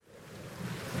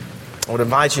I would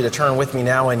invite you to turn with me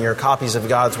now in your copies of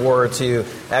God's Word to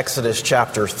Exodus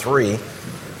chapter 3.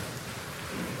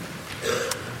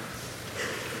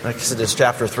 Exodus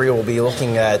chapter 3, we'll be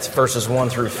looking at verses 1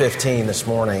 through 15 this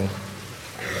morning.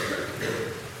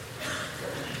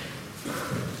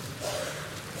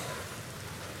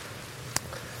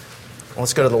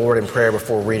 Let's go to the Lord in prayer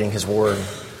before reading His Word.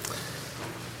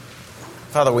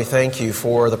 Father, we thank You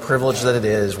for the privilege that it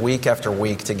is, week after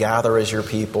week, to gather as Your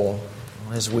people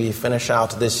as we finish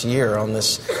out this year on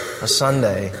this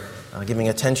Sunday, giving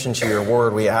attention to Your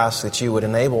Word. We ask that You would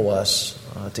enable us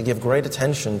to give great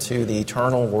attention to the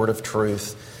eternal Word of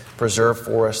truth preserved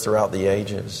for us throughout the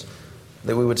ages.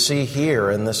 That we would see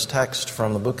here in this text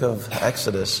from the book of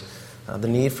Exodus the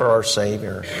need for our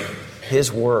Savior,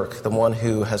 His work, the one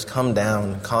who has come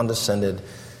down, condescended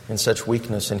in such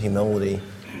weakness and humility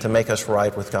to make us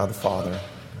right with God the Father.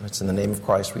 It's in the name of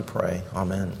Christ we pray.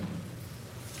 Amen.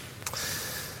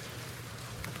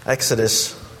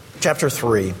 Exodus chapter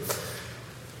 3.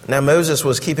 Now Moses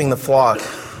was keeping the flock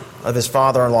of his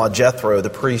father-in-law Jethro,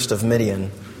 the priest of Midian.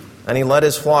 And he led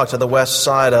his flock to the west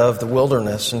side of the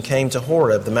wilderness and came to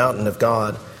Horeb, the mountain of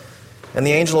God. And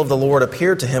the angel of the Lord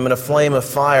appeared to him in a flame of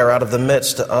fire out of the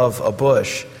midst of a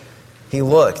bush. He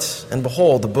looked, and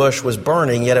behold, the bush was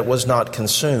burning, yet it was not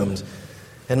consumed.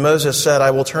 And Moses said, I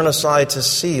will turn aside to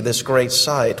see this great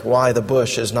sight, why the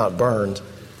bush is not burned.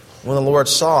 When the Lord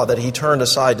saw that he turned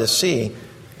aside to see,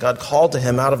 God called to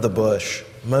him out of the bush,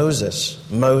 Moses,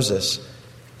 Moses.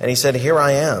 And he said, Here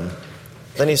I am.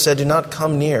 Then he said, Do not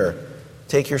come near.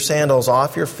 Take your sandals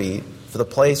off your feet, for the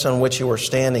place on which you are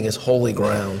standing is holy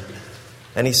ground.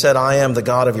 And he said, I am the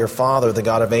God of your father, the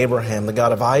God of Abraham, the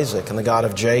God of Isaac, and the God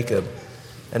of Jacob.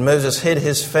 And Moses hid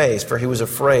his face, for he was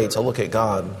afraid to look at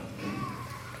God.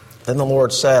 Then the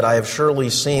Lord said, I have surely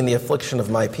seen the affliction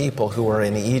of my people who are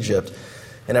in Egypt,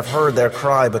 and have heard their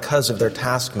cry because of their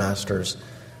taskmasters.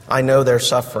 I know their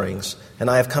sufferings, and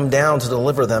I have come down to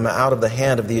deliver them out of the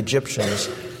hand of the Egyptians,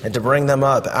 and to bring them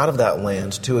up out of that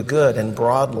land to a good and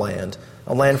broad land,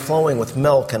 a land flowing with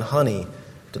milk and honey,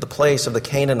 to the place of the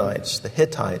Canaanites, the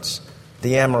Hittites,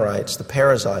 the Amorites, the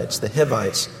Perizzites, the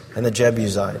Hivites, and the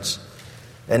Jebusites.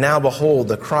 And now behold,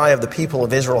 the cry of the people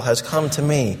of Israel has come to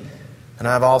me, and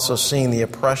I have also seen the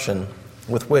oppression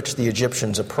with which the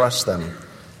Egyptians oppress them.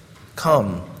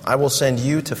 Come, I will send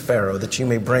you to Pharaoh, that you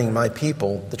may bring my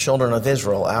people, the children of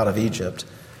Israel, out of Egypt.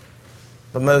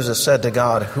 But Moses said to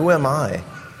God, Who am I,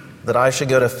 that I should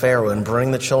go to Pharaoh and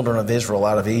bring the children of Israel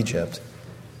out of Egypt?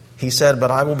 He said,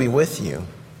 But I will be with you,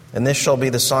 and this shall be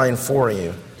the sign for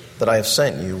you, that I have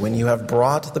sent you. When you have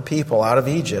brought the people out of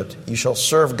Egypt, you shall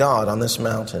serve God on this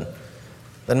mountain.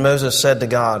 Then Moses said to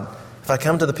God, If I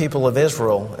come to the people of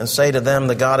Israel and say to them,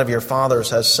 The God of your fathers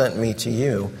has sent me to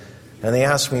you, and they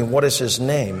ask me, What is his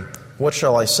name? What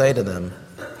shall I say to them?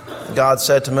 God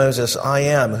said to Moses, I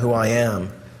am who I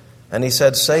am. And he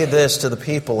said, Say this to the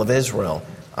people of Israel,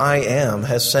 I am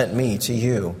has sent me to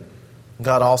you.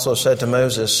 God also said to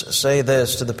Moses, Say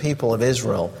this to the people of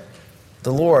Israel,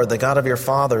 The Lord, the God of your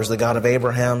fathers, the God of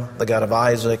Abraham, the God of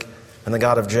Isaac, and the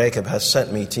God of Jacob has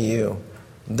sent me to you.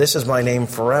 This is my name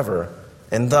forever,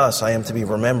 and thus I am to be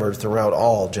remembered throughout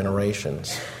all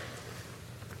generations.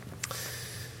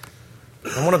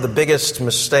 And one of the biggest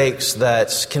mistakes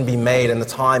that can be made in the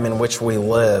time in which we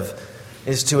live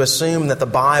is to assume that the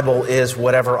Bible is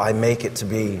whatever I make it to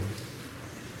be.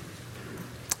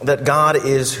 That God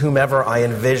is whomever I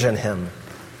envision Him.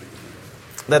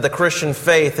 That the Christian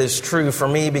faith is true for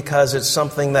me because it's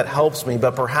something that helps me,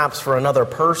 but perhaps for another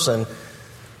person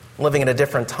living in a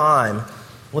different time,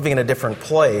 living in a different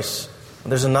place,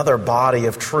 there's another body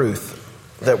of truth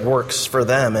that works for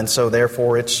them, and so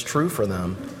therefore it's true for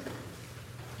them.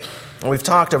 We've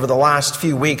talked over the last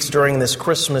few weeks during this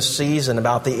Christmas season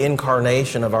about the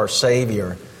incarnation of our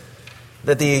Savior,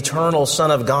 that the eternal Son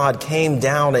of God came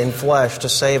down in flesh to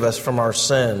save us from our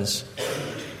sins.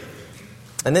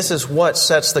 And this is what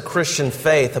sets the Christian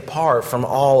faith apart from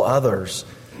all others.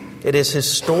 It is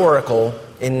historical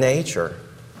in nature.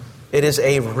 It is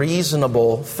a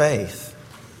reasonable faith,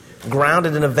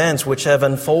 grounded in events which have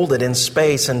unfolded in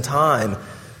space and time,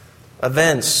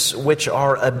 events which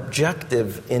are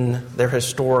objective in their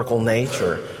historical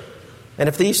nature. And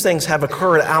if these things have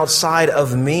occurred outside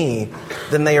of me,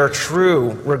 then they are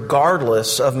true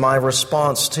regardless of my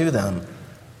response to them.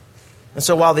 And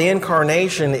so while the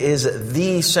incarnation is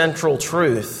the central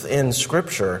truth in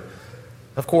Scripture,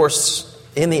 of course,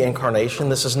 in the incarnation,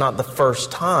 this is not the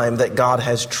first time that God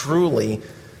has truly,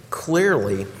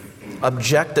 clearly,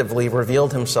 objectively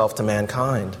revealed Himself to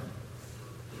mankind.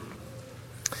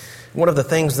 One of the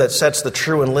things that sets the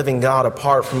true and living God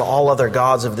apart from all other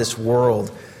gods of this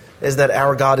world is that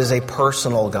our God is a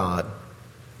personal God.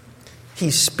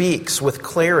 He speaks with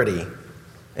clarity,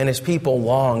 and his people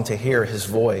long to hear his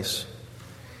voice.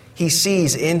 He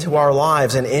sees into our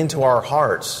lives and into our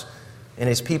hearts, and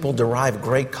his people derive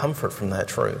great comfort from that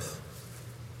truth.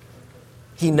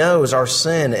 He knows our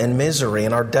sin and misery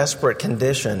and our desperate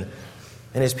condition,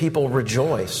 and his people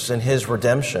rejoice in his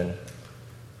redemption.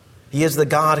 He is the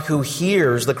God who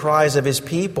hears the cries of his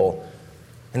people,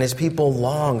 and his people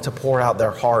long to pour out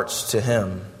their hearts to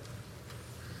him.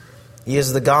 He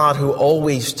is the God who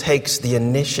always takes the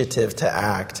initiative to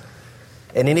act.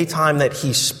 And any time that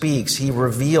he speaks, he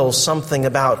reveals something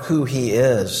about who he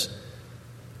is.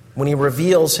 When he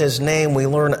reveals his name, we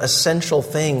learn essential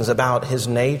things about his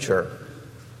nature.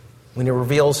 When he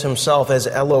reveals himself as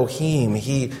Elohim,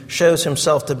 he shows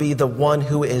himself to be the one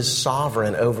who is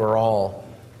sovereign over all.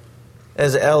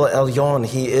 As El Elyon,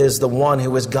 he is the one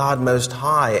who is God Most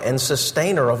High and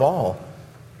sustainer of all.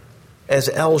 As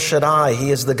El Shaddai,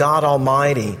 he is the God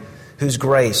Almighty whose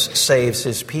grace saves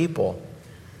his people.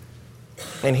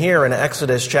 And here in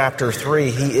Exodus chapter 3,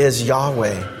 he is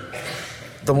Yahweh,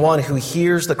 the one who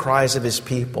hears the cries of his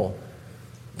people,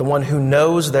 the one who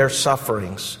knows their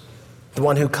sufferings, the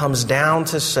one who comes down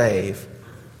to save,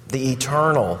 the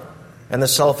eternal and the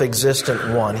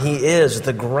self-existent one. He is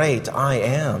the great I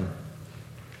am.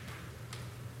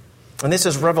 And this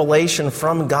is revelation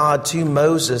from God to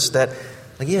Moses that,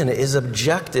 again, is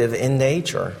objective in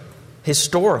nature,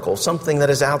 historical, something that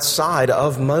is outside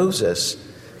of Moses.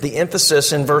 The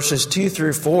emphasis in verses 2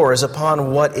 through 4 is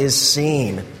upon what is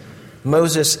seen.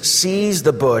 Moses sees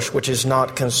the bush which is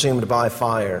not consumed by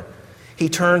fire. He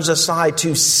turns aside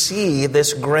to see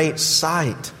this great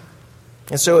sight.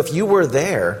 And so if you were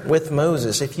there with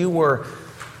Moses, if you were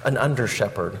an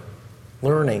under-shepherd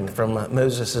learning from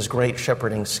Moses' great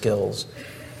shepherding skills,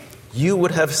 you would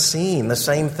have seen the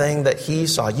same thing that he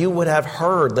saw. You would have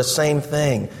heard the same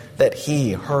thing that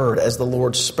he heard as the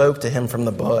Lord spoke to him from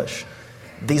the bush.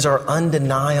 These are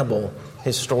undeniable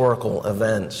historical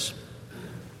events.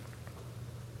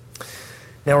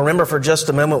 Now remember for just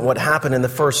a moment what happened in the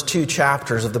first 2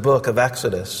 chapters of the book of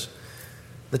Exodus.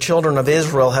 The children of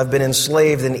Israel have been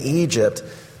enslaved in Egypt,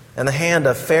 and the hand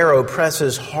of Pharaoh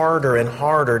presses harder and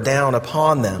harder down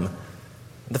upon them.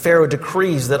 The Pharaoh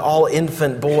decrees that all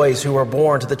infant boys who are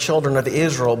born to the children of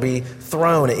Israel be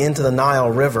thrown into the Nile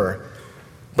River.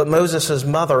 But Moses'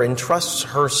 mother entrusts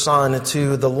her son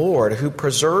to the Lord, who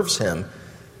preserves him,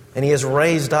 and he is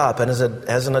raised up and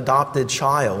as an adopted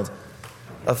child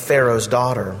of Pharaoh's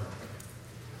daughter.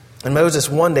 And Moses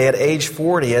one day at age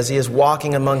 40, as he is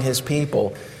walking among his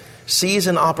people, sees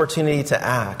an opportunity to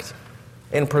act.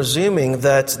 And presuming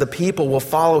that the people will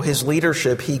follow his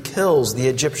leadership, he kills the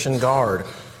Egyptian guard.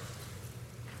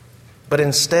 But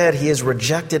instead, he is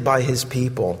rejected by his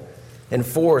people and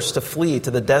forced to flee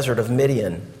to the desert of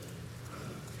Midian.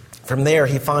 From there,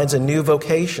 he finds a new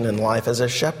vocation in life as a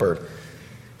shepherd,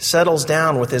 settles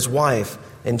down with his wife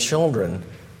and children,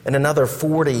 and another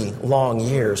 40 long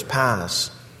years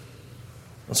pass.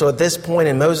 And so at this point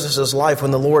in Moses' life,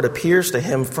 when the Lord appears to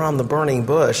him from the burning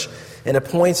bush and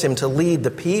appoints him to lead the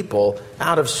people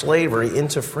out of slavery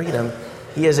into freedom,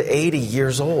 he is 80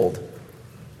 years old.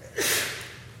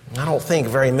 I don't think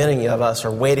very many of us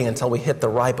are waiting until we hit the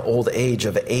ripe old age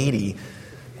of 80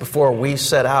 before we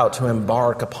set out to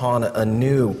embark upon a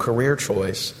new career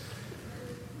choice.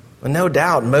 And no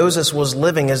doubt Moses was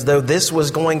living as though this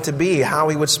was going to be how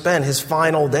he would spend his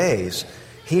final days,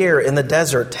 here in the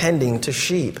desert tending to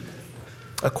sheep,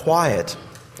 a quiet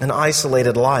and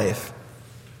isolated life.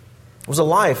 It was a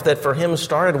life that for him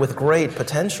started with great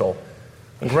potential,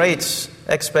 great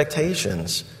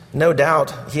expectations. No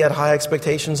doubt he had high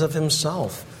expectations of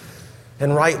himself,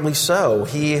 and rightly so.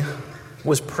 He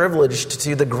was privileged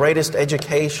to the greatest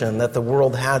education that the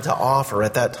world had to offer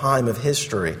at that time of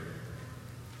history.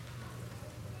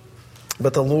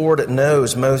 But the Lord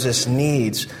knows Moses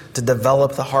needs to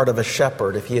develop the heart of a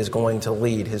shepherd if he is going to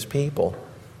lead his people.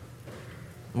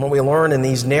 And what we learn in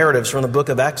these narratives from the book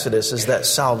of Exodus is that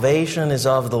salvation is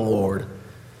of the Lord.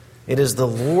 It is the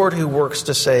Lord who works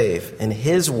to save in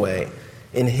his way,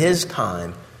 in his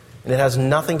time, and it has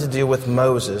nothing to do with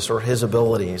Moses or his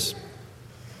abilities.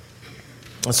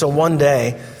 And so one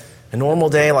day, a normal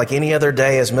day like any other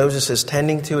day, as Moses is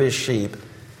tending to his sheep,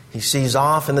 he sees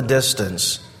off in the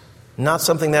distance, not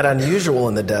something that unusual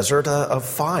in the desert, a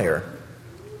fire.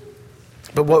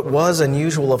 But what was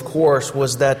unusual, of course,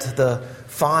 was that the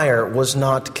fire was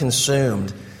not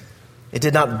consumed. It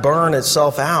did not burn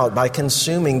itself out by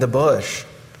consuming the bush.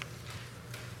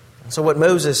 So what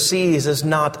Moses sees is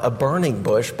not a burning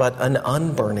bush, but an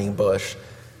unburning bush,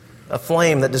 a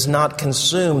flame that does not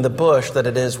consume the bush that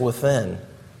it is within.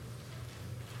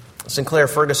 Sinclair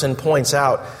Ferguson points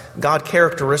out, God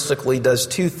characteristically does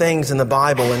two things in the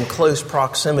Bible in close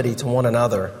proximity to one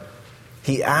another.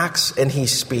 He acts and he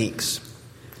speaks.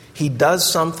 He does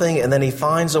something and then he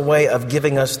finds a way of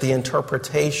giving us the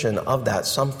interpretation of that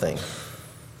something.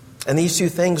 And these two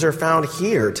things are found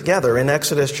here together in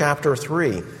Exodus chapter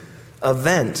 3.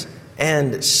 Event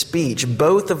and speech,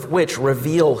 both of which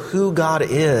reveal who God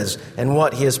is and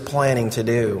what he is planning to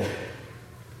do.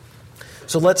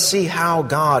 So let's see how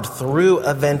God, through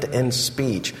event and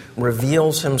speech,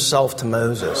 reveals himself to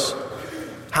Moses.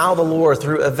 How the Lord,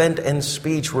 through event and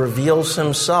speech, reveals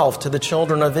himself to the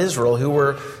children of Israel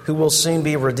who will soon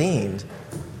be redeemed.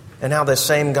 And how the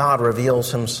same God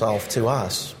reveals himself to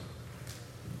us.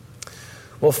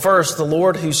 Well, first, the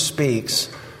Lord who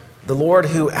speaks, the Lord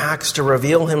who acts to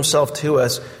reveal himself to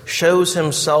us, shows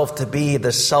himself to be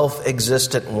the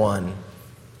self-existent one.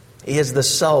 He is the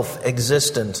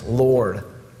self-existent Lord.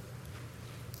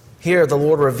 Here, the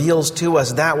Lord reveals to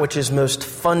us that which is most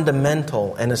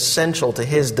fundamental and essential to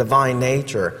his divine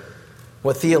nature,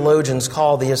 what theologians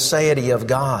call the aseity of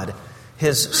God,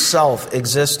 his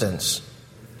self-existence.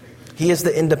 He is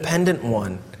the independent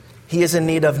one. He is in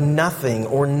need of nothing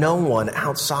or no one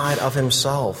outside of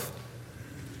himself.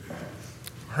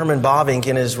 Herman Bavinck,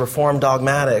 in his Reformed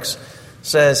Dogmatics,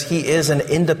 says he is an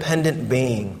independent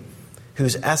being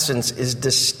whose essence is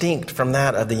distinct from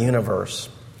that of the universe.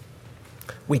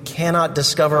 We cannot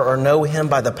discover or know him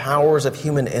by the powers of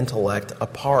human intellect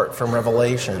apart from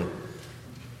revelation.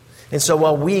 And so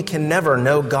while we can never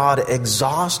know God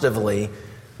exhaustively,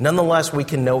 nonetheless we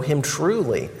can know him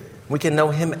truly. We can know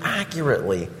him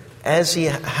accurately as he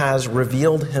has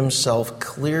revealed himself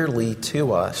clearly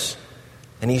to us.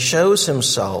 And he shows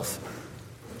himself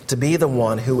to be the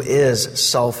one who is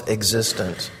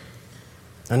self-existent.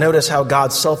 Now notice how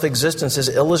God's self-existence is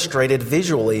illustrated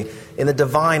visually in the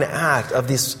divine act of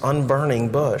this unburning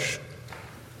bush.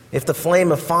 If the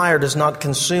flame of fire does not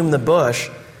consume the bush,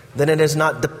 then it is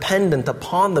not dependent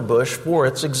upon the bush for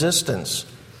its existence.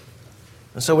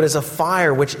 And so it is a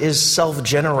fire which is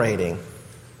self-generating.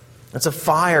 It's a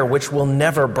fire which will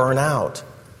never burn out.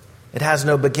 It has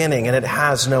no beginning and it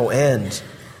has no end.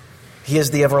 He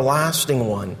is the everlasting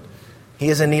one. He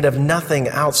is in need of nothing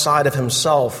outside of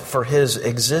himself for his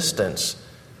existence.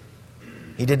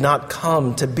 He did not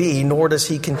come to be, nor does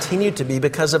he continue to be,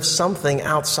 because of something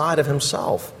outside of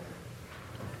himself.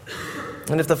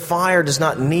 And if the fire does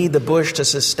not need the bush to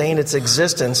sustain its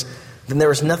existence, then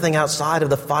there is nothing outside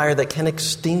of the fire that can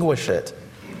extinguish it.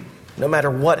 No matter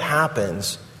what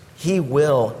happens, he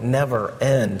will never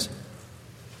end.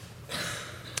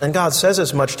 And God says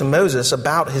as much to Moses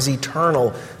about his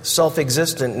eternal,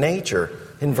 self-existent nature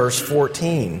in verse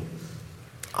 14.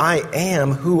 I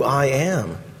am who I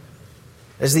am.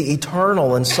 As the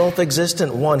eternal and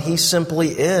self-existent one, he simply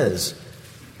is.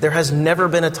 There has never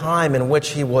been a time in which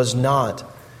he was not.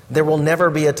 There will never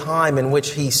be a time in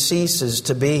which he ceases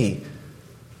to be.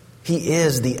 He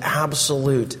is the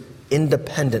absolute,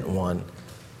 independent one.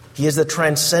 He is the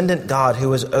transcendent God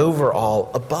who is over all,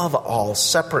 above all,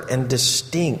 separate and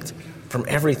distinct from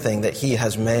everything that he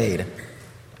has made.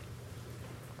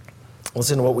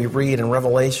 Listen to what we read in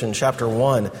Revelation chapter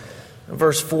 1,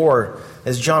 verse 4.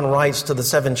 As John writes to the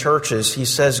 7 churches, he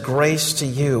says, "Grace to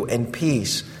you and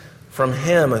peace from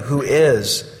him who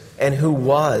is, and who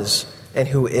was, and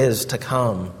who is to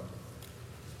come."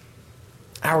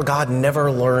 Our God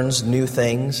never learns new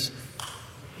things.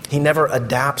 He never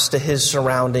adapts to his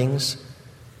surroundings.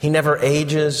 He never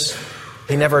ages.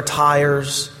 He never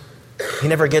tires. He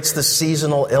never gets the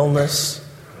seasonal illness.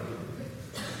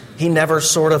 He never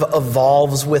sort of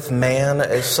evolves with man,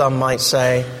 as some might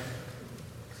say.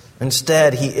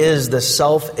 Instead, he is the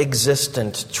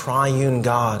self-existent triune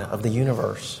God of the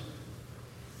universe.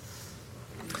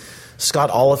 Scott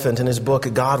Oliphant, in his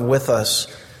book, God With Us,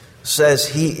 says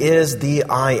he is the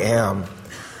I am.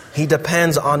 He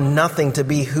depends on nothing to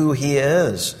be who he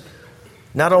is.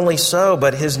 Not only so,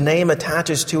 but his name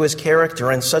attaches to his character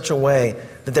in such a way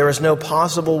that there is no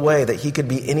possible way that he could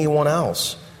be anyone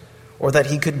else, or that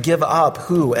he could give up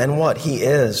who and what he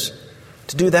is.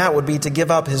 To do that would be to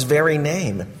give up his very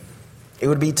name. It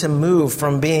would be to move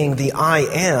from being the I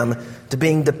am to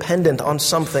being dependent on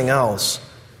something else.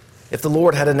 If the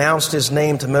Lord had announced his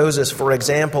name to Moses, for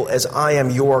example, as I am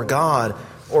your God,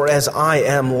 or as I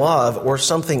am love, or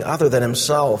something other than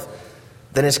himself,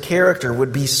 then his character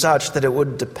would be such that it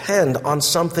would depend on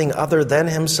something other than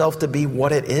himself to be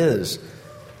what it is.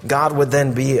 God would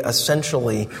then be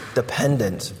essentially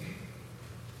dependent.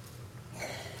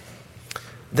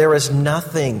 There is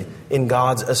nothing in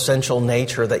God's essential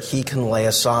nature that he can lay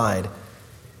aside.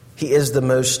 He is the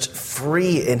most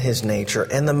free in his nature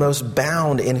and the most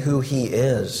bound in who he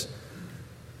is.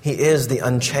 He is the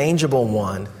unchangeable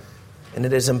one, and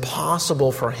it is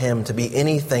impossible for him to be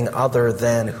anything other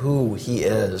than who he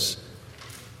is.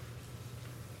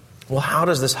 Well, how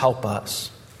does this help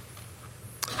us?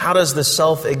 How does the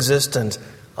self-existent,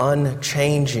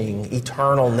 unchanging,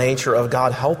 eternal nature of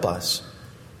God help us?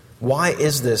 Why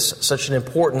is this such an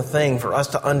important thing for us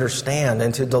to understand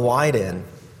and to delight in?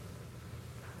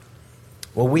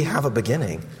 Well, we have a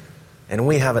beginning and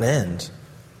we have an end.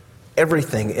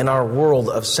 Everything in our world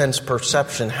of sense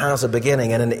perception has a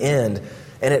beginning and an end,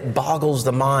 and it boggles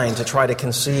the mind to try to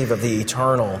conceive of the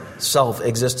eternal,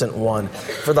 self-existent one.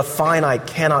 For the finite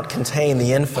cannot contain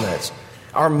the infinite.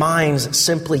 Our minds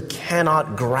simply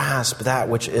cannot grasp that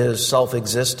which is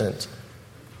self-existent.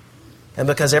 And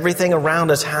because everything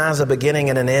around us has a beginning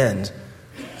and an end,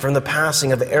 from the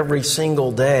passing of every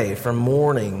single day, from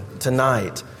morning to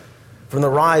night, from the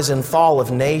rise and fall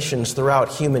of nations throughout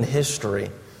human history,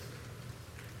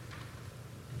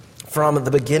 from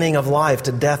the beginning of life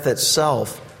to death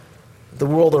itself, the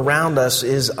world around us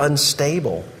is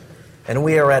unstable, and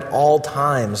we are at all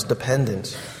times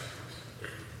dependent.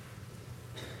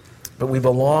 But we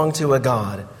belong to a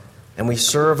God, and we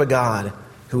serve a God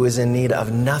who is in need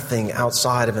of nothing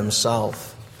outside of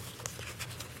himself.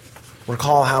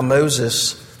 Recall how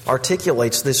Moses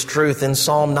articulates this truth in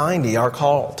Psalm 90, our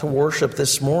call to worship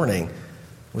this morning.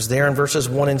 It was there in verses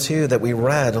 1 and 2 that we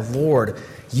read, "Lord,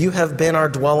 you have been our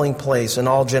dwelling place in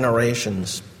all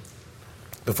generations.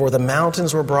 Before the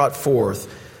mountains were brought forth,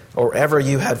 or ever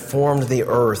you had formed the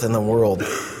earth and the world,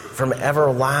 from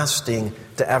everlasting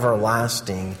to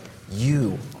everlasting,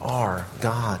 you are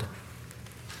God."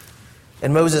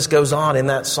 And Moses goes on in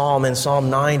that psalm, in Psalm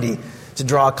 90, to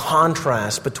draw a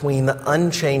contrast between the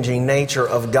unchanging nature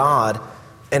of God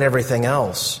and everything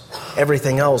else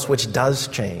which does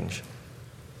change.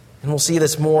 And we'll see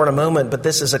this more in a moment, but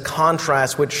this is a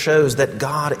contrast which shows that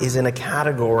God is in a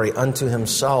category unto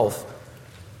himself.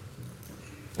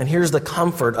 And here's the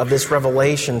comfort of this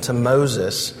revelation to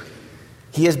Moses.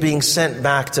 He is being sent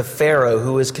back to Pharaoh,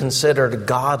 who is considered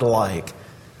godlike.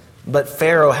 But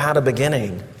Pharaoh had a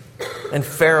beginning, and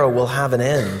Pharaoh will have an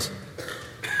end.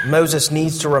 Moses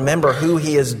needs to remember who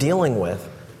he is dealing with.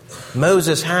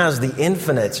 Moses has the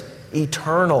infinite,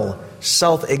 eternal,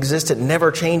 self-existent,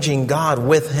 never-changing God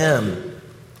with him.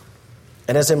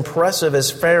 And as impressive as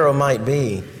Pharaoh might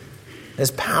be, as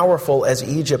powerful as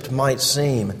Egypt might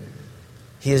seem,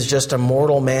 he is just a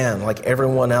mortal man like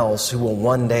everyone else who will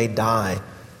one day die.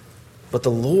 But the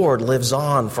Lord lives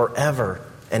on forever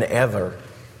and ever.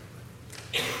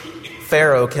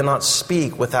 Pharaoh cannot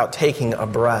speak without taking a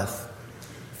breath.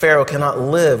 Pharaoh cannot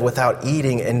live without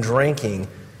eating and drinking.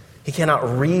 He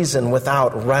cannot reason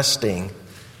without resting.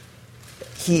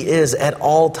 He is at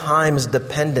all times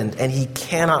dependent, and he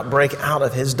cannot break out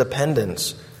of his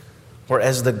dependence,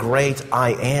 whereas the great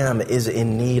I Am is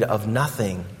in need of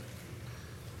nothing.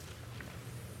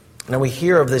 Now we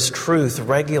hear of this truth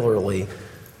regularly,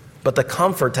 but the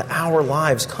comfort to our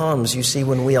lives comes, you see,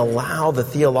 when we allow the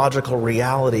theological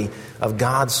reality of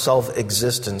God's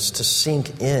self-existence to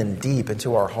sink in deep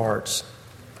into our hearts.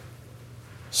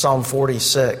 Psalm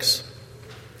 46,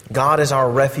 God is our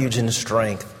refuge and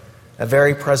strength, a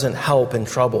very present help in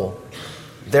trouble.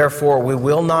 Therefore we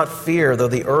will not fear, though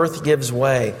the earth gives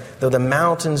way, though the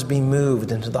mountains be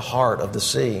moved into the heart of the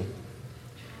sea.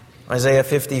 Isaiah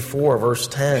 54, verse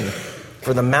 10,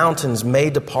 for the mountains may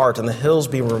depart and the hills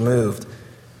be removed,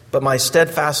 but my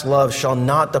steadfast love shall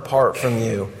not depart from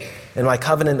you, and my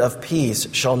covenant of peace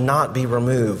shall not be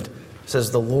removed,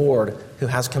 says the Lord who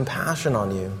has compassion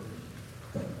on you.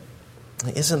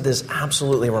 Isn't this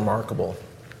absolutely remarkable?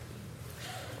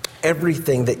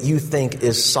 Everything that you think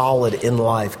is solid in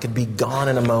life could be gone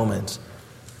in a moment.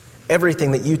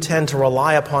 Everything that you tend to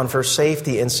rely upon for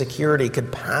safety and security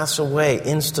could pass away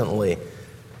instantly.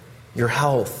 Your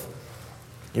health,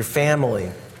 your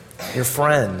family, your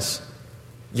friends,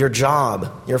 your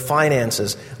job, your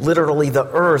finances, literally the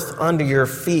earth under your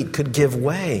feet could give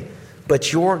way.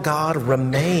 But your God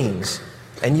remains,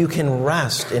 and you can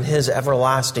rest in his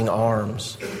everlasting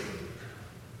arms.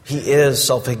 He is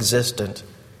self-existent.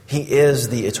 He is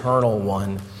the eternal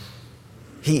one.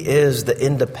 He is the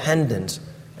independent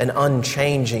and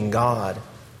unchanging God.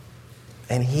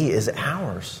 And he is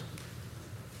ours.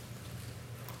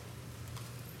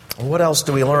 What else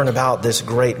do we learn about this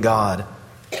great God?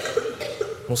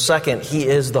 Well, second, he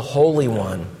is the Holy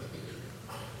One.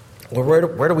 Well,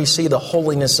 where do we see the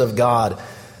holiness of God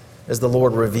as the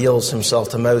Lord reveals himself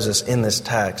to Moses in this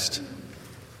text?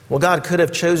 Well, God could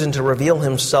have chosen to reveal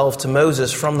himself to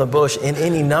Moses from the bush in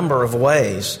any number of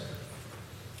ways.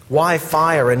 Why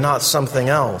fire and not something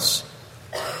else?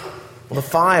 Well, the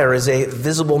fire is a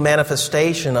visible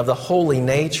manifestation of the holy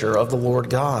nature of the Lord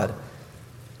God.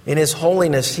 In his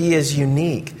holiness, he is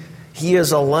unique. He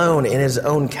is alone in his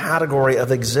own category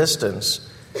of existence.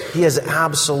 He is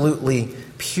absolutely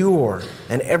pure,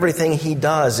 and everything he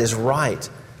does is right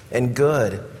and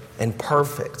good and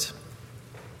perfect.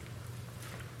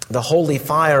 The holy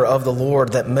fire of the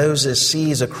Lord that Moses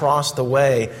sees across the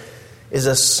way is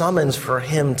a summons for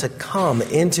him to come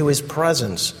into his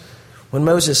presence. When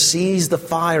Moses sees the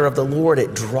fire of the Lord,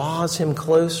 it draws him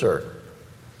closer.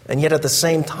 And yet at the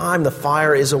same time, the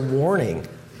fire is a warning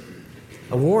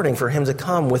for him to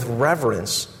come with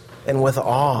reverence and with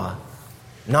awe,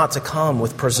 not to come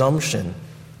with presumption.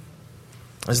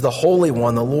 As the Holy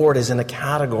One, the Lord is in a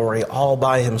category all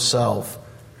by himself.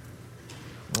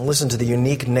 Listen to the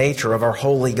unique nature of our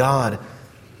holy God.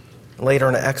 Later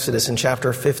in Exodus in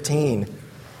chapter 15,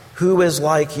 who is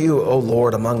like you, O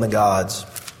Lord, among the gods?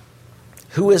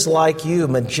 Who is like you,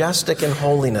 majestic in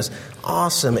holiness,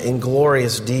 awesome in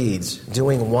glorious deeds,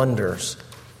 doing wonders?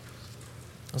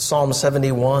 Psalm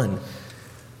 71,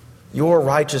 your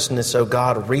righteousness, O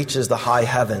God, reaches the high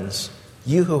heavens.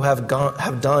 You who have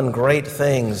done great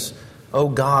things, O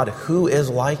God, who is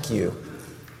like you?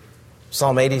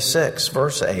 Psalm 86,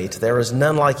 verse 8, there is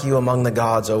none like you among the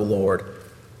gods, O Lord,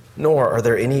 nor are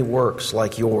there any works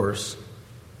like yours.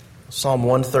 Psalm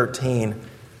 113,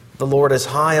 the Lord is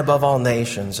high above all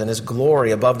nations, and his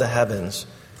glory above the heavens.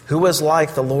 Who is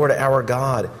like the Lord our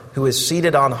God, who is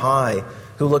seated on high,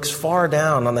 who looks far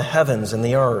down on the heavens and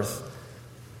the earth?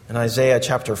 In Isaiah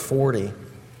chapter 40,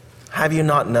 have you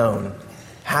not known?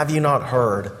 Have you not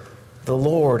heard? The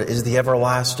Lord is the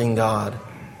everlasting God,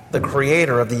 the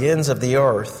creator of the ends of the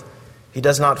earth. He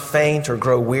does not faint or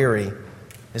grow weary.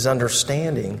 His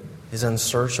understanding is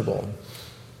unsearchable.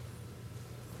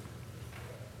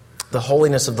 The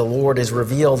holiness of the Lord is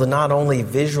revealed not only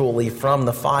visually from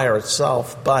the fire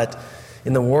itself, but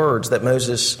in the words that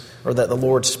the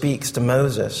Lord speaks to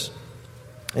Moses.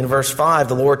 In verse 5,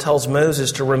 the Lord tells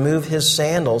Moses to remove his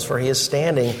sandals, for he is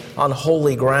standing on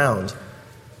holy ground.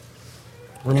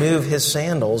 Remove his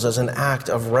sandals as an act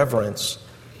of reverence.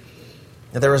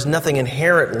 Now, there is nothing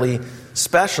inherently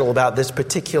special about this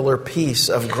particular piece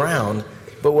of ground,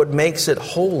 but what makes it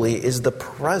holy is the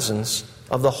presence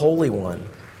of the Holy One.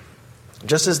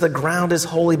 Just as the ground is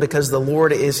holy because the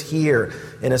Lord is here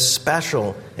in a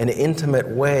special and intimate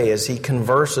way as he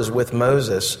converses with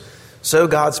Moses, so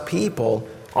God's people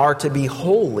are to be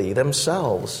holy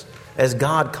themselves as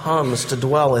God comes to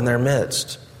dwell in their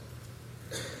midst.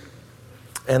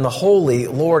 And the holy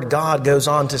Lord God goes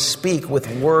on to speak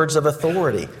with words of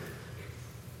authority.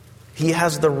 He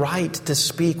has the right to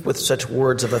speak with such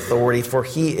words of authority, for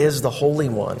he is the Holy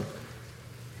One.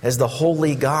 As the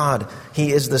holy God,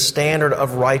 he is the standard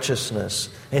of righteousness,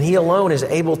 and he alone is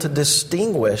able to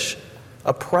distinguish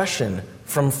oppression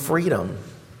from freedom,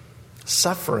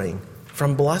 suffering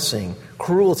from blessing,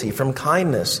 cruelty from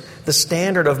kindness. The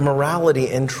standard of morality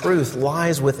and truth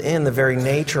lies within the very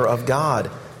nature of God,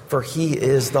 for he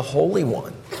is the Holy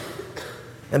One.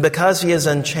 And because he is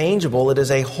unchangeable, it is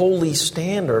a holy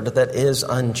standard that is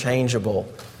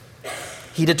unchangeable.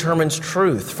 He determines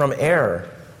truth from error,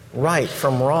 right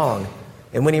from wrong.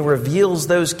 And when he reveals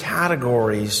those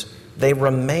categories, they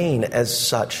remain as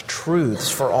such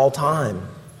truths for all time.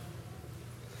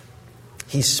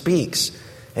 He speaks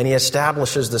and he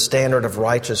establishes the standard of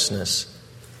righteousness.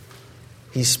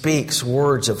 He speaks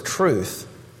words of truth,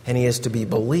 and he is to be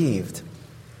believed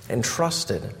and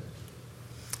trusted.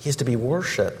 He is to be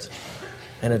worshipped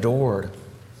and adored.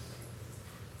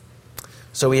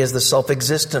 So he is the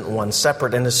self-existent one,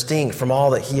 separate and distinct from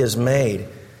all that he has made.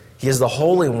 He is the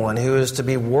Holy One who is to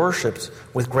be worshipped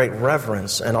with great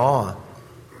reverence and awe.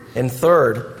 And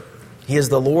third, he is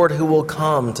the Lord who will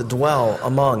come to dwell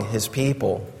among his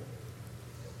people.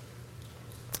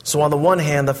 So on the one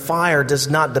hand, the fire does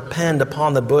not depend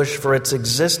upon the bush for its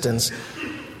existence,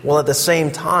 while at the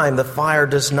same time, the fire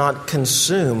does not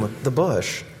consume the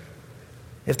bush.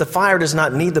 If the fire does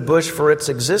not need the bush for its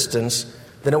existence,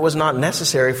 then it was not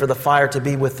necessary for the fire to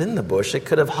be within the bush. It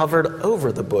could have hovered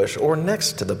over the bush or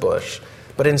next to the bush.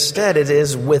 But instead, it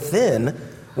is within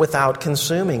without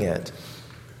consuming it.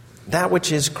 That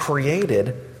which is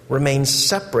created remains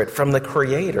separate from the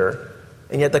Creator,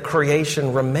 and yet the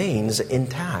creation remains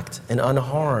intact and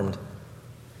unharmed.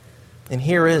 And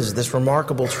here is this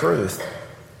remarkable truth.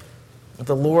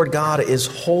 The Lord God is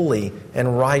holy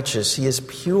and righteous. He is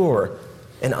pure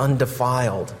and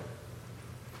undefiled.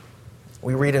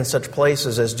 We read in such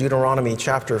places as Deuteronomy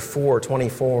chapter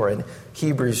 4:24 and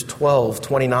Hebrews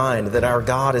 12:29 that our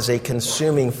God is a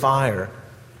consuming fire.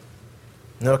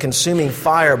 Now, a consuming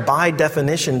fire, by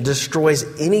definition, destroys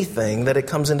anything that it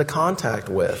comes into contact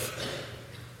with.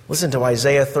 Listen to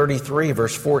Isaiah 33,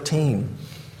 verse 14.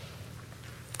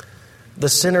 The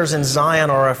sinners in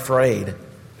Zion are afraid.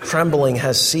 Trembling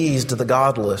has seized the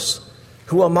godless.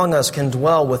 Who among us can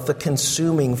dwell with the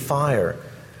consuming fire?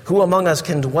 Who among us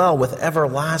can dwell with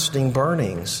everlasting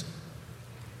burnings?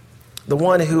 The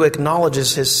one who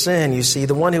acknowledges his sin, you see,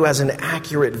 the one who has an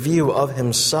accurate view of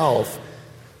himself,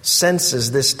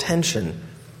 senses this tension.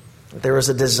 There is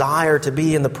a desire to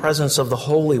be in the presence of the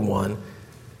Holy One,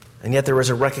 and yet there is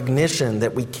a recognition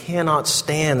that we cannot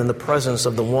stand in the presence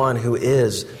of the one who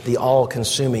is the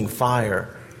all-consuming fire.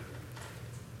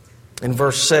 In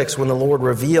verse 6, when the Lord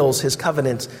reveals his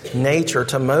covenant nature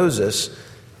to Moses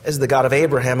as the God of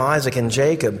Abraham, Isaac, and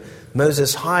Jacob,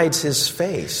 Moses hides his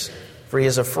face, for he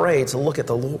is afraid to look at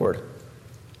the Lord.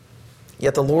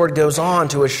 Yet the Lord goes on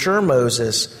to assure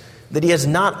Moses that he is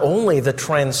not only the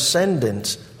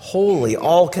transcendent, holy,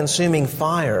 all-consuming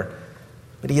fire,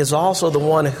 but he is also the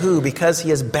one who, because he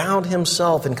has bound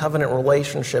himself in covenant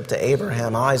relationship to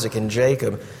Abraham, Isaac, and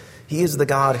Jacob, he is the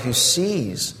God who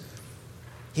sees.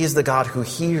 He is the God who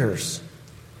hears.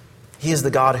 He is the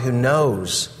God who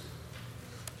knows.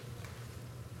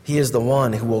 He is the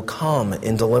one who will come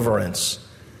in deliverance.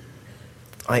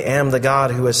 I am the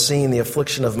God who has seen the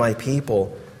affliction of my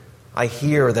people. I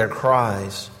hear their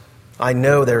cries. I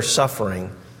know their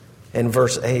suffering. In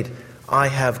verse 8, I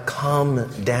have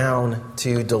come down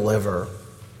to deliver.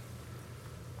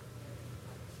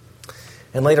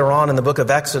 And later on in the book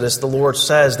of Exodus, the Lord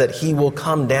says that he will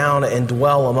come down and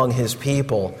dwell among his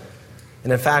people.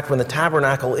 And in fact, when the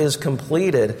tabernacle is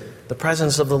completed, the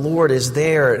presence of the Lord is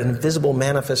there in visible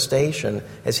manifestation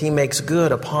as he makes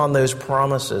good upon those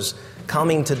promises,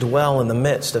 coming to dwell in the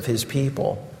midst of his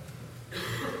people.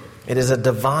 It is a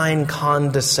divine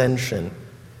condescension,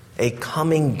 a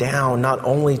coming down not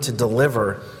only to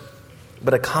deliver,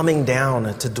 but a coming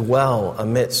down to dwell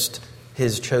amidst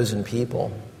his chosen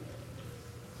people.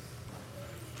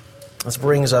 This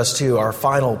brings us to our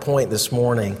final point this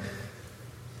morning,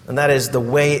 and that is the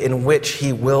way in which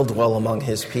he will dwell among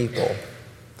his people.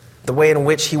 The way in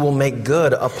which he will make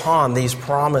good upon these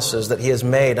promises that he has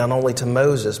made not only to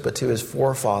Moses but to his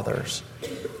forefathers.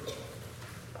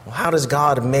 Well, how does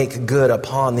God make good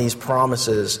upon these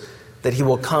promises that he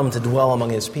will come to dwell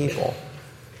among his people?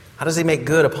 How does he make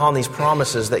good upon these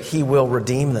promises that he will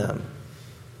redeem them?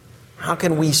 How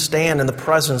can we stand in the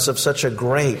presence of such a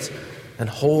great and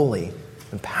holy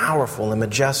and powerful and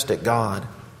majestic God?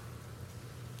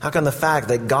 How can the fact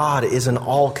that God is an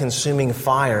all-consuming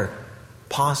fire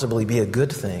possibly be a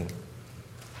good thing?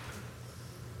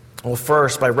 Well,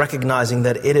 first, by recognizing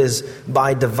that it is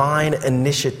by divine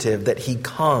initiative that he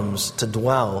comes to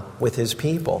dwell with his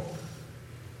people.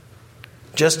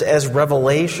 Just as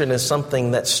revelation is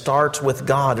something that starts with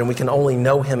God and we can only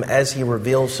know him as he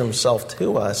reveals himself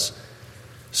to us,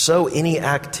 so any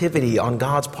activity on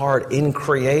God's part in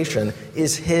creation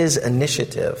is his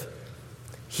initiative.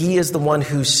 He is the one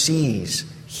who sees,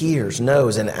 hears,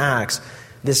 knows, and acts.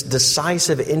 This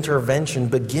decisive intervention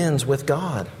begins with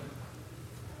God.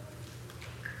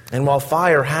 And while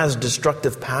fire has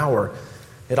destructive power,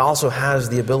 it also has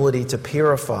the ability to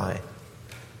purify.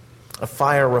 A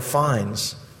fire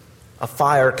refines. A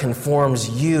fire conforms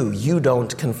you. You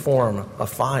don't conform a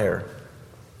fire.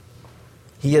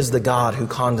 He is the God who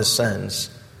condescends,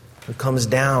 who comes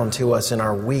down to us in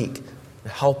our weak,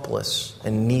 helpless,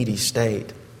 and needy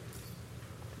state.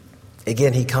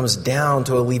 Again, he comes down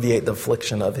to alleviate the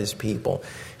affliction of his people.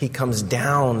 He comes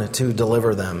down to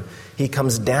deliver them. He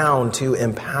comes down to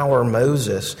empower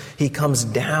Moses. He comes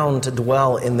down to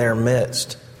dwell in their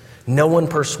midst. No one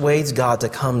persuades God to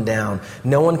come down.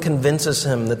 No one convinces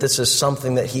him that this is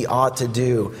something that he ought to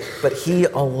do. But he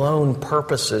alone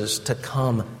purposes to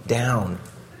come down.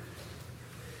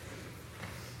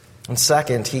 And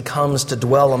second, he comes to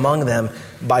dwell among them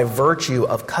by virtue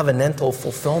of covenantal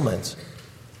fulfillment.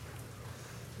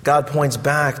 God points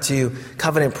back to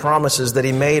covenant promises that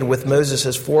he made with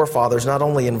Moses' forefathers, not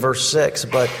only in verse 6,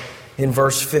 but in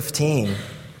verse 15.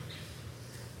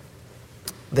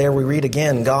 There we read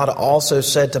again, God also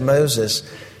said to Moses,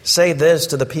 "Say this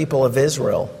to the people of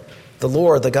Israel, the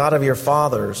Lord, the God of your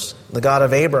fathers, the God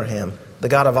of Abraham, the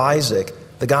God of Isaac,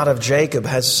 the God of Jacob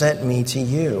has sent me to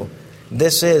you.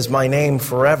 This is my name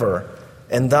forever,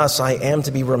 and thus I am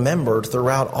to be remembered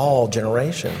throughout all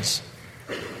generations."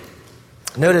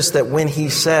 Notice that when he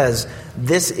says,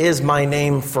 "This is my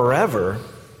name forever,"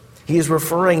 He is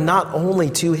referring not only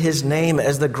to his name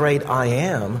as the great I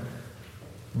am,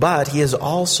 but he is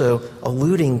also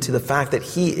alluding to the fact that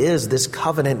he is this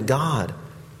covenant God,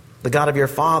 the God of your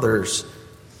fathers,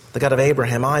 the God of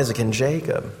Abraham, Isaac, and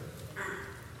Jacob.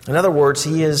 In other words,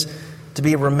 he is to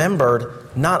be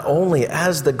remembered not only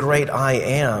as the great I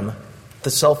am, the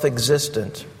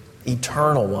self-existent,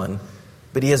 eternal one,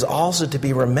 but he is also to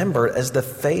be remembered as the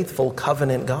faithful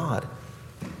covenant God,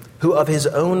 who of his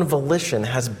own volition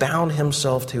has bound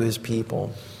himself to his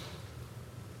people.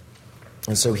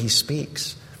 And so he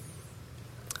speaks,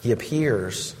 he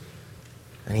appears,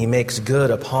 and he makes good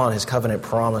upon his covenant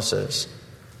promises.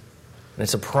 And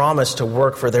it's a promise to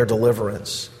work for their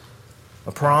deliverance.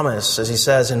 A promise, as he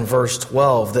says in verse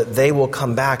 12, that they will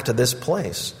come back to this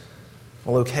place,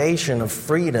 a location of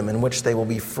freedom in which they will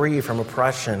be free from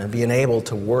oppression and be enabled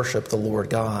to worship the Lord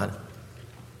God.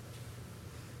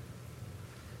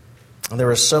 And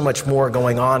there is so much more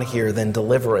going on here than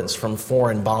deliverance from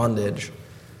foreign bondage.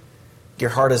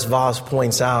 Gerhardus Voss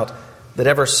points out that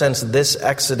ever since this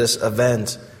Exodus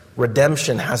event,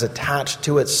 redemption has attached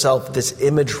to itself this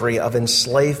imagery of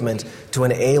enslavement to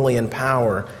an alien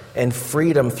power and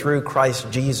freedom through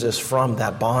Christ Jesus from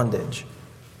that bondage.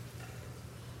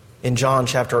 In John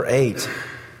chapter 8,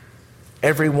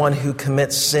 everyone who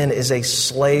commits sin is a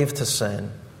slave to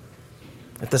sin.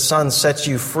 If the Son sets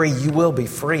you free, you will be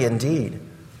free indeed.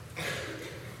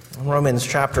 In Romans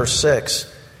chapter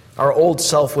 6, our old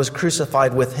self was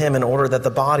crucified with him in order that the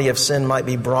body of sin might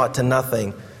be brought to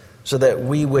nothing, so that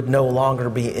we would no longer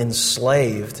be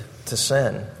enslaved to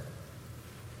sin.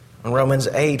 In Romans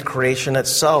 8, creation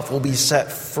itself will be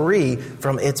set free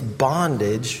from its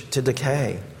bondage to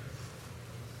decay.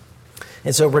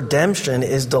 And so redemption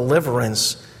is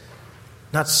deliverance,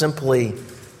 not simply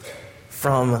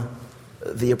from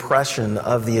the oppression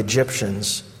of the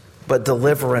Egyptians, but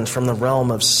deliverance from the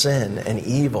realm of sin and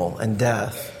evil and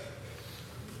death.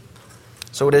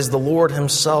 So it is the Lord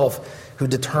himself who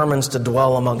determines to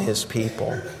dwell among his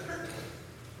people.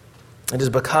 It is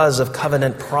because of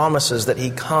covenant promises that he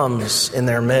comes in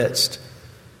their midst.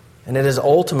 And it is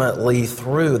ultimately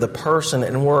through the person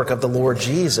and work of the Lord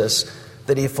Jesus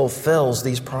that he fulfills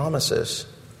these promises.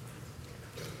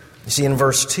 You see, in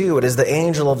verse 2, it is the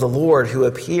angel of the Lord who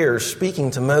appears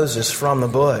speaking to Moses from the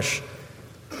bush.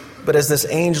 But as this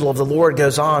angel of the Lord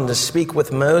goes on to speak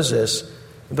with Moses,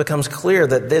 it becomes clear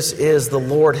that this is the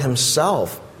Lord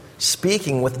himself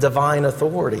speaking with divine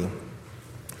authority.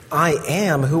 I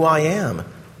am who I am.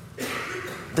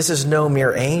 This is no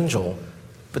mere angel,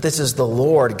 but this is the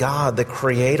Lord God, the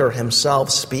Creator himself,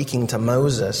 speaking to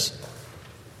Moses.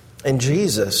 And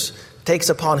Jesus takes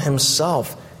upon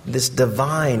himself this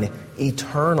divine,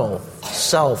 eternal,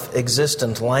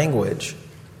 self-existent language.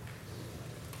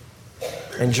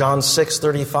 In John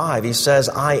 6:35, he says,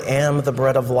 I am the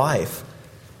bread of life.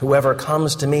 Whoever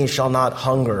comes to me shall not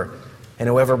hunger, and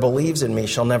whoever believes in me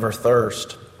shall never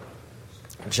thirst.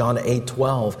 John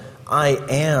 8:12, I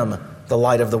am the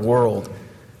light of the world.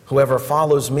 Whoever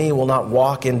follows me will not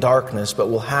walk in darkness, but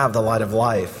will have the light of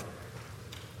life.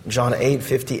 John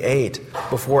 8:58,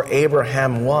 before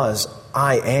Abraham was,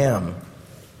 I am.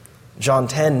 John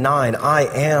 10:9, I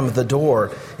am the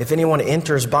door. If anyone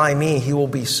enters by me, he will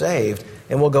be saved,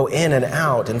 and will go in and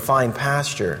out and find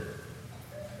pasture.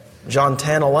 John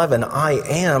 10:11, I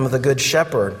am the good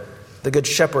shepherd. The good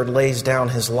shepherd lays down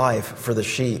his life for the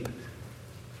sheep.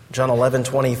 John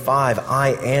 11:25, I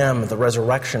am the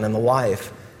resurrection and the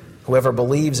life. Whoever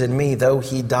believes in me, though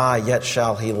he die, yet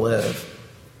shall he live.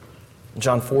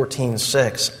 John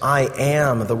 14:6, I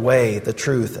am the way, the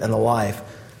truth, and the life.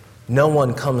 No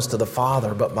one comes to the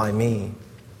Father but by me.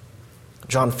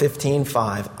 John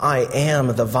 15:5, I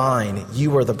am the vine,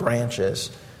 you are the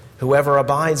branches. Whoever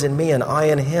abides in me and I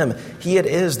in him, he it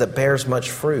is that bears much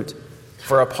fruit.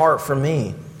 For apart from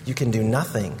me, you can do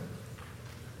nothing.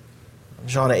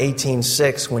 John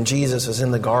 18:6, when Jesus is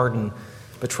in the garden,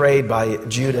 betrayed by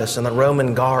Judas, and the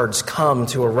Roman guards come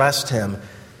to arrest him,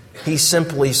 he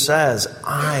simply says,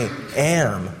 I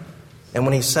am. And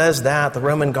when he says that, the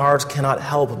Roman guards cannot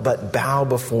help but bow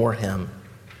before him.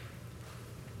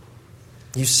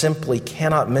 You simply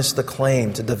cannot miss the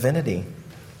claim to divinity.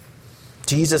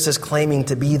 Jesus is claiming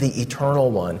to be the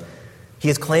eternal one. He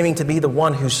is claiming to be the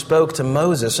one who spoke to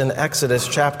Moses in Exodus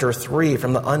chapter 3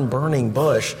 from the unburning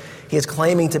bush. He is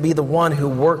claiming to be the one who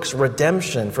works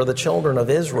redemption for the children of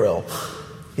Israel.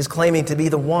 He's claiming to be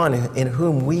the one in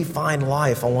whom we find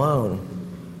life alone.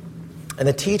 And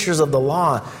the teachers of the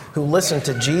law who listened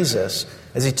to Jesus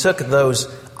as he took those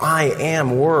I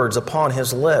am words upon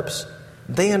his lips,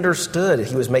 they understood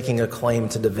he was making a claim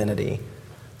to divinity.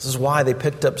 This is why they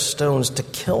picked up stones to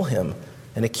kill him,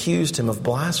 and accused him of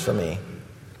blasphemy.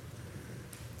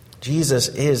 Jesus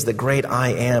is the great I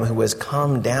Am who has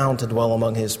come down to dwell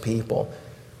among his people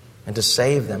and to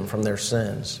save them from their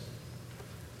sins.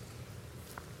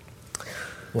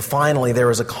 Well, finally, there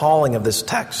is a calling of this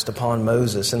text upon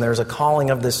Moses, and there's a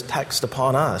calling of this text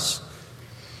upon us.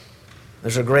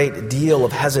 There's a great deal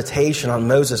of hesitation on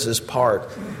Moses' part.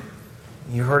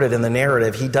 You heard it in the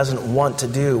narrative. He doesn't want to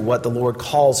do what the Lord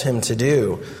calls him to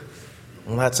do.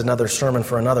 Well, that's another sermon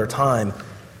for another time.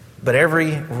 But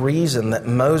every reason that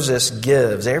Moses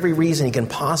gives, every reason he can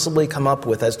possibly come up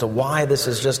with as to why this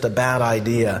is just a bad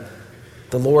idea,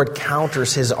 the Lord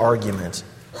counters his argument.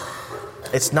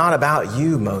 It's not about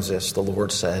you, Moses, the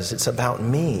Lord says. It's about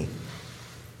me.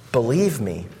 Believe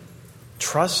me.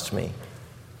 Trust me.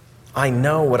 I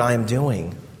know what I am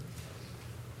doing.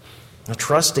 Now,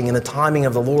 trusting in the timing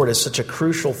of the Lord is such a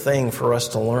crucial thing for us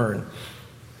to learn.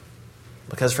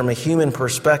 Because from a human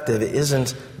perspective,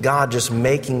 isn't God just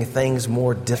making things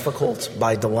more difficult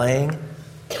by delaying?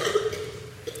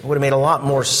 It would have made a lot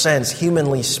more sense,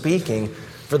 humanly speaking,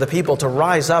 for the people to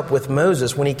rise up with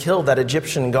Moses when he killed that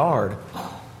Egyptian guard.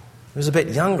 He was a bit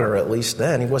younger, at least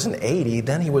then. He wasn't 80,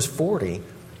 then he was 40.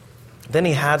 Then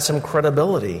he had some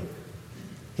credibility.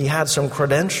 He had some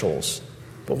credentials.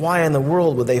 But why in the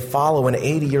world would they follow an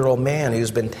 80-year-old man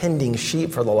who's been tending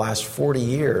sheep for the last 40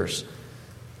 years?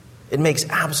 It makes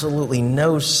absolutely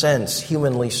no sense,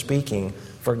 humanly speaking,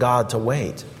 for God to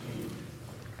wait.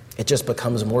 It just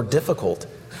becomes more difficult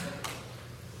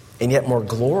and yet more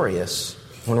glorious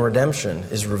when redemption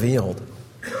is revealed.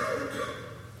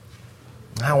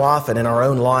 How often in our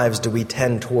own lives do we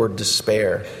tend toward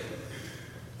despair,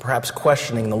 perhaps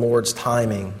questioning the Lord's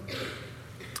timing,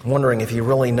 wondering if he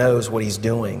really knows what he's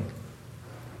doing?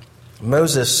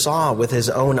 Moses saw with his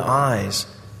own eyes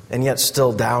and yet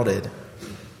still doubted.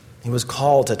 He was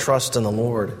called to trust in the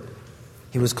Lord.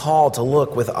 He was called to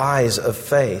look with eyes of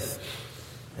faith.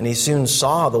 And he soon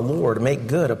saw the Lord make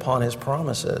good upon his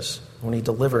promises when he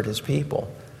delivered his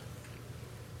people.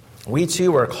 We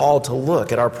too are called to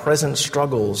look at our present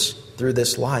struggles through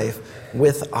this life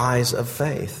with eyes of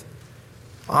faith.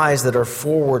 Eyes that are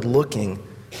forward-looking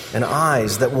and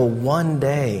eyes that will one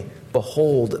day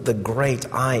behold the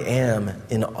great I Am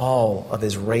in all of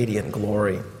his radiant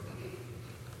glory.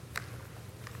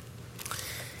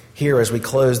 Here, as we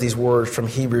close these words from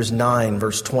Hebrews 9,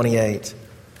 verse 28,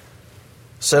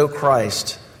 so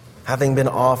Christ, having been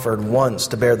offered once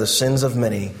to bear the sins of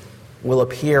many, will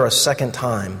appear a second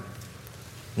time,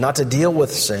 not to deal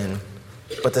with sin,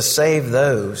 but to save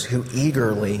those who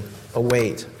eagerly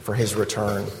await for his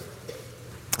return.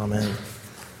 Amen.